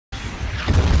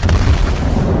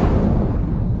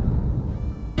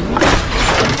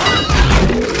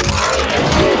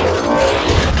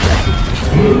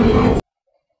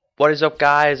What is up,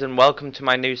 guys, and welcome to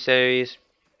my new series,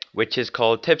 which is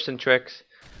called Tips and Tricks.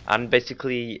 And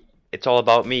basically it's all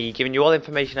about me giving you all the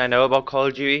information I know about Call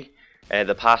of Duty,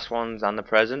 the past ones and the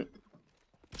present.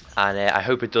 And I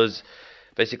hope it does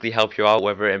basically help you out.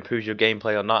 Whether it improves your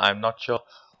gameplay or not, I'm not sure,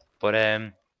 but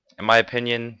in my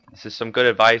opinion, this is some good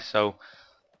advice. So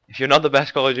if you're not the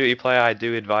best Call of Duty player, I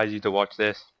do advise you to watch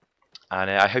this. And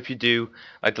I hope you do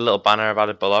like the little banner about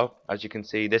it below. As you can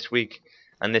see, this week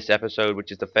and this episode,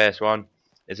 which is the first one,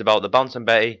 is about the Bouncing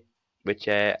Betty, which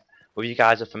well, you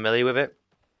guys are familiar with it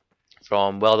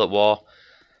from World at War.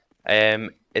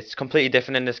 It's completely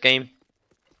different in this game.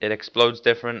 It explodes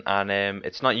different, and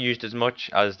it's not used as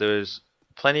much, as there's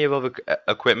plenty of other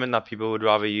equipment that people would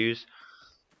rather use.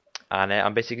 And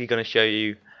I'm basically going to show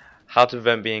you how to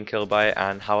prevent being killed by it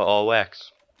and how it all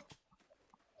works.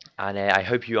 And I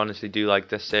hope you honestly do like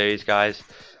this series, guys.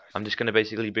 I'm just going to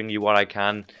basically bring you what I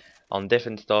can on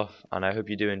different stuff, and I hope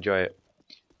you do enjoy it.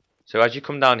 So as you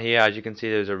come down here, as you can see,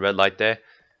 there's a red light there,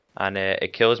 and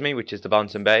it kills me, which is the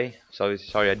Bouncing Betty. So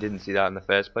sorry I didn't see that in the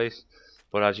first place.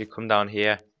 But as you come down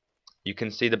here, you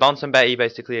can see the Bouncing Betty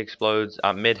basically explodes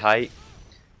at mid-height.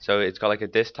 So it's got like a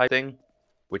disc type thing,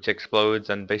 which explodes,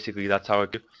 and basically that's how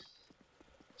it goes.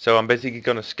 So I'm basically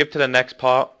going to skip to the next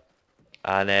part,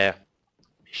 and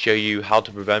show you how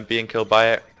to prevent being killed by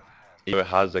it. It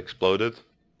has exploded.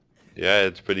 Yeah,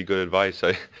 it's pretty good advice.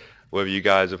 Whether you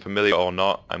guys are familiar or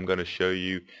not, I'm going to show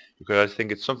you, because I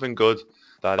think it's something good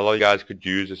that a lot of you guys could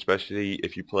use, especially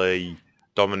if you play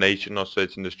Domination or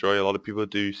Search and Destroy. A lot of people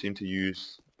do seem to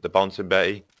use the Bouncing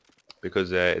Betty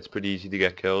because it's pretty easy to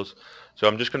get kills. So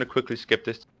I'm just going to quickly skip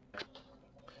this.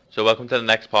 So welcome to the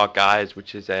next part, guys,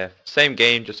 which is same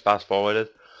game, just fast forwarded.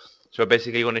 So I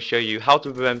basically want to show you how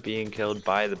to prevent being killed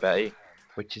by the Betty,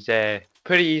 which is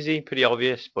pretty easy, pretty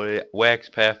obvious, but it works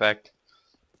perfect.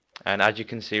 And as you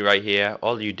can see right here,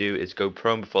 all you do is go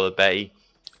prone before the Betty.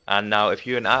 And now if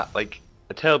you're like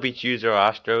a Turtle Beach user or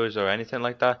Astros or anything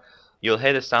like that, you'll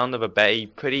hear the sound of a Betty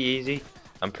pretty easy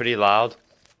and pretty loud.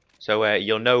 So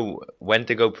you'll know when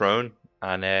to go prone,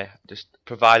 and just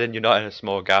providing you're not in a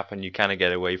small gap and you kind of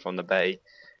get away from the Betty.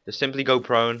 Just simply go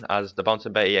prone, as the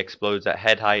Bouncing Betty explodes at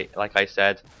head height, like I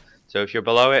said. So if you're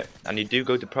below it and you do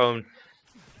go to prone,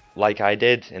 like I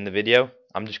did in the video,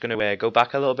 I'm just going to go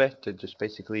back a little bit to just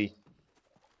basically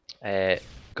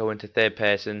go into third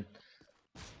person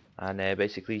and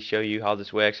basically show you how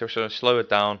this works. So I'm going to slow it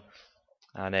down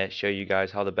and show you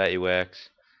guys how the Betty works.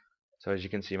 So as you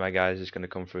can see, my guy is just going to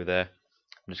come through there.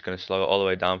 I'm just going to slow it all the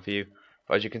way down for you.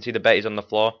 But as you can see, the Betty's on the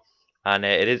floor, and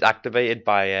it is activated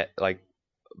by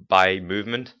by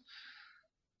movement.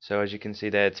 So as you can see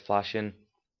there, it's flashing,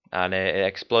 and it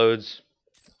explodes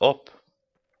up,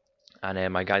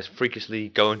 and my guy's freakishly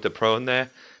going to prone there.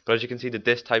 But as you can see, the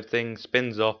disc type thing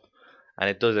spins up, and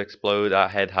it does explode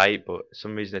at head height, but for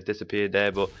some reason it disappeared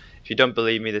there. But if you don't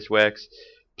believe me this works,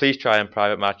 please try it in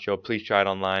private match, or please try it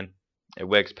online. It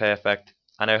works perfect,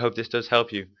 and I hope this does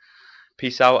help you.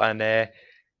 Peace out, and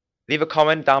leave a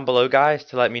comment down below, guys,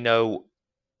 to let me know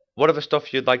what other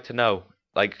stuff you'd like to know,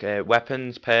 like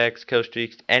weapons, perks, kill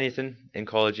streaks, anything in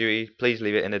Call of Duty. Please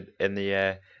leave it in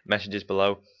the messages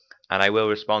below, and I will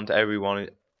respond to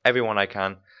everyone I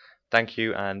can. Thank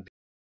you, and